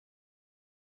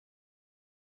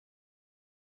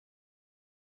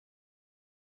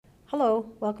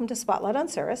Hello, welcome to Spotlight on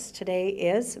Souris. Today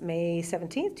is May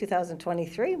 17th,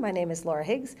 2023. My name is Laura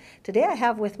Higgs. Today I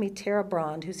have with me Tara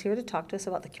Braund, who's here to talk to us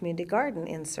about the community garden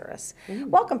in Souris.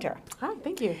 Welcome, Tara. Hi,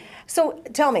 thank you. So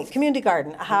tell me, community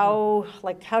garden, how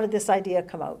did this idea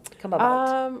come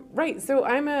about? Right, so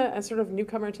I'm a sort of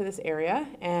newcomer to this area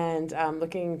and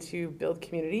looking to build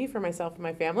community for myself and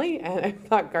my family, and I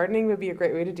thought gardening would be a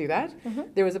great way to do that.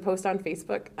 There was a post on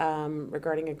Facebook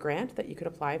regarding a grant that you could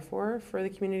apply for the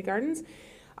community gardens.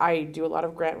 I do a lot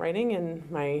of grant writing in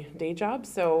my day job,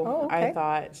 so I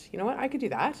thought, you know what, I could do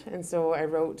that. And so I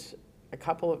wrote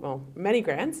many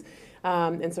grants,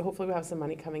 and so hopefully we'll have some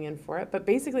money coming in for it. But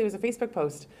basically it was a Facebook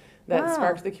post that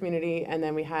sparked the community, and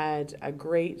then we had a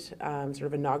great sort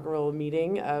of inaugural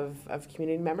meeting of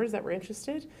community members that were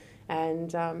interested,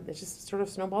 and it just sort of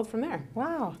snowballed from there.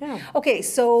 Wow. Yeah. Okay,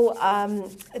 so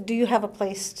do you have a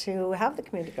place to have the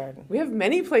community garden? We have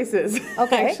many places.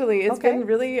 Okay. Actually, it's been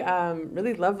really,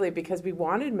 really lovely because we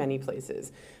wanted many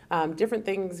places. Different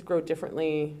things grow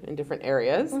differently in different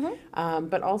areas,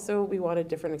 but also we wanted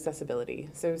different accessibility.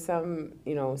 So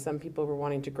some people were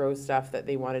wanting to grow stuff that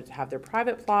they wanted to have their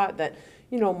private plot that,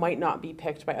 might not be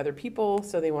picked by other people,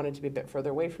 so they wanted to be a bit further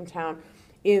away from town.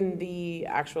 In the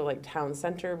actual town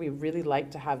center, we really like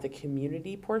to have the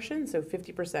community portion. So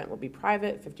 50% will be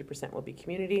private, 50% will be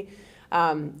community.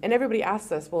 And everybody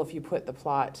asks us, well, if you put the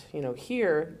plot,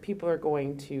 here, people are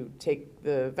going to take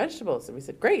the vegetables. And we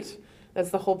said, great, that's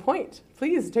the whole point.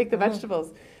 Please take the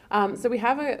vegetables. So we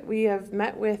have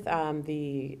met with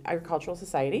the Agricultural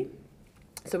Society.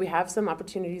 So we have some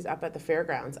opportunities up at the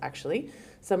fairgrounds, actually,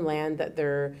 some land that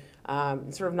they're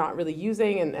sort of not really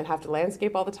using and have to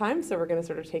landscape all the time. So we're going to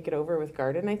sort of take it over with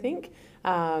garden, I think.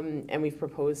 And we've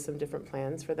proposed some different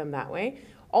plans for them that way.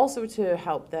 Also to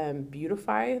help them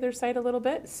beautify their site a little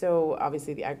bit. So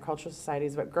obviously the Agricultural Society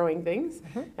is about growing things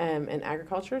and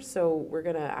agriculture. So we're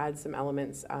going to add some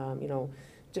elements,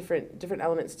 different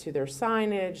elements to their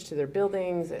signage, to their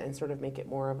buildings, and sort of make it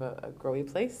more of a growy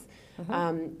place.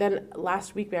 Then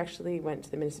last week we actually went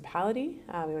to the municipality,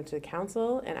 we went to the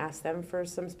council and asked them for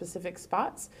some specific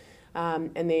spots.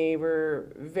 And they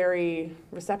were very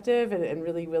receptive and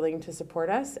really willing to support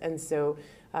us. And so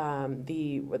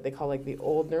what they call the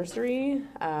old nursery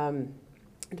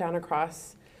down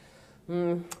across,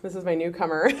 this is my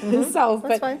newcomer self,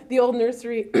 but fine. The old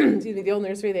nursery, the old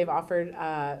nursery, they've offered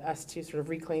us to sort of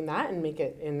reclaim that and make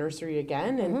it a nursery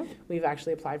again. And we've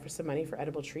actually applied for some money for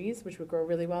edible trees, which would grow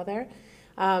really well there.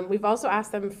 We've also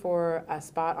asked them for a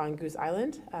spot on Goose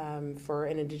Island for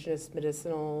an indigenous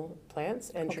medicinal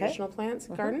plants and traditional plants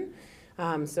garden.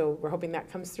 So we're hoping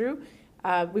that comes through.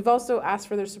 We've also asked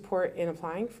for their support in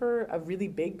applying for a really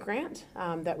big grant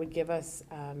that would give us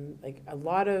a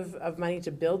lot of money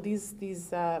to build these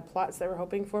plots that we're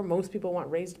hoping for. Most people want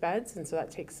raised beds, and so that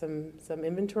takes some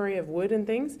inventory of wood and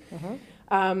things.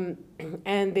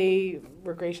 And they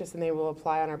were gracious and they will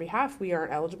apply on our behalf. We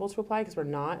aren't eligible to apply because we're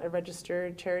not a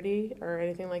registered charity or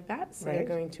anything like that. So they're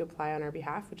going to apply on our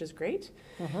behalf, which is great.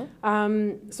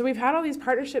 So we've had all these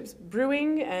partnerships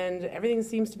brewing and everything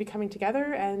seems to be coming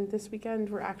together. And this weekend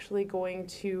we're actually going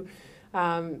to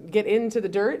get into the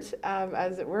dirt,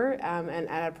 as it were, and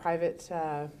add a private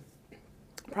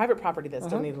property that's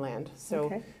donated land.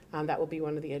 So that will be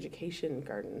one of the education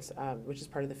gardens, which is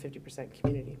part of the 50%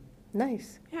 community.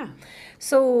 Nice. Yeah.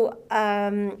 So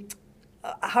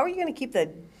how are you going to keep the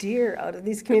deer out of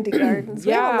these community gardens?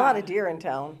 We have a lot of deer in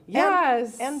town.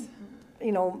 Yes. And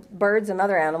birds and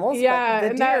other animals. Yeah.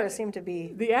 But the deer seem to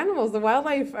be... The animals, the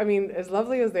wildlife, I mean, as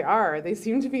lovely as they are, they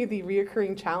seem to be the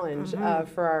reoccurring challenge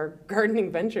for our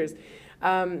gardening ventures.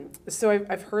 So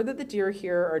I've heard that the deer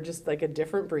here are just like a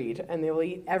different breed, and they will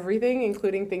eat everything,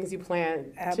 including things you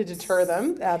plant to deter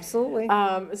them. Absolutely.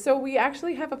 So we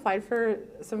actually have applied for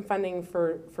some funding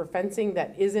for fencing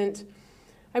that isn't,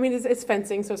 it's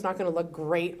fencing, so it's not going to look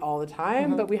great all the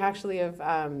time, but we actually have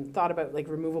thought about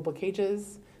removable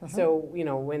cages. So,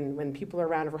 when people are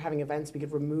around, if we're having events, we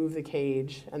could remove the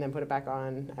cage and then put it back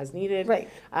on as needed. Right.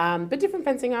 But different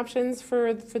fencing options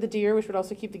for the deer, which would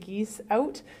also keep the geese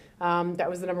out. That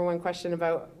was the number one question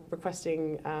about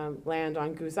requesting land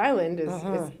on Goose Island. Is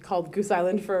called Goose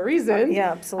Island for a reason.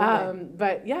 Yeah, absolutely.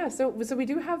 But yeah, so we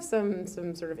do have some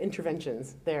sort of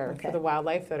interventions there for the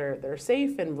wildlife that are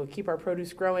safe and will keep our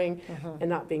produce growing and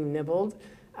not being nibbled.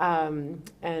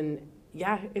 And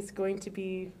yeah, it's going to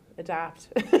be adapt.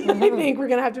 I think we're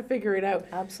gonna have to figure it out.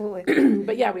 Absolutely.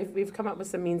 But yeah, we've come up with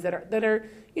some means that are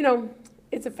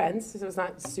it's a fence, so it's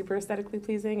not super aesthetically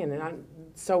pleasing and not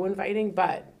so inviting,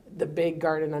 but the big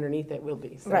garden underneath it will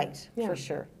be. So, right. For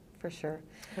sure. For sure.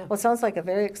 Yeah. Well, it sounds like a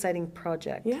very exciting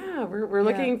project. Yeah, we're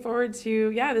looking forward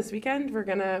to, this weekend we're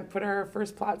going to put our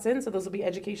first plots in. So those will be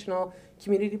educational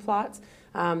community plots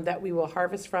that we will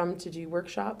harvest from to do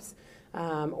workshops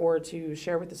or to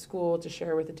share with the school, to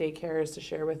share with the daycares, to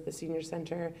share with the senior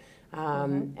center.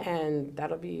 And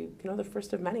that'll be, the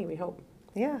first of many, we hope.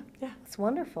 Yeah, Yeah. it's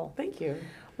wonderful. Thank you.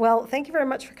 Well, thank you very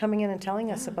much for coming in and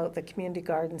telling us about the community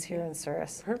gardens here in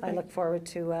Souris. Perfect. I look forward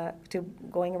to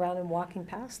going around and walking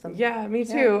past them. Yeah, me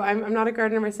too. Yeah. I'm not a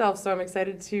gardener myself, so I'm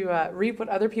excited to reap what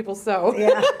other people sow.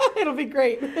 Yeah. It'll be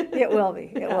great. It will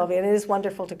be. It will be. And it is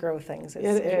wonderful to grow things.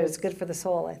 It's is. good for the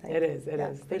soul, I think. It is. It Yeah,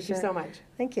 is. for Thank you sure. so much.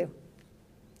 Thank you.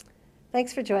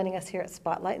 Thanks for joining us here at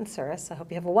Spotlight in Souris. I hope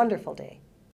you have a wonderful day.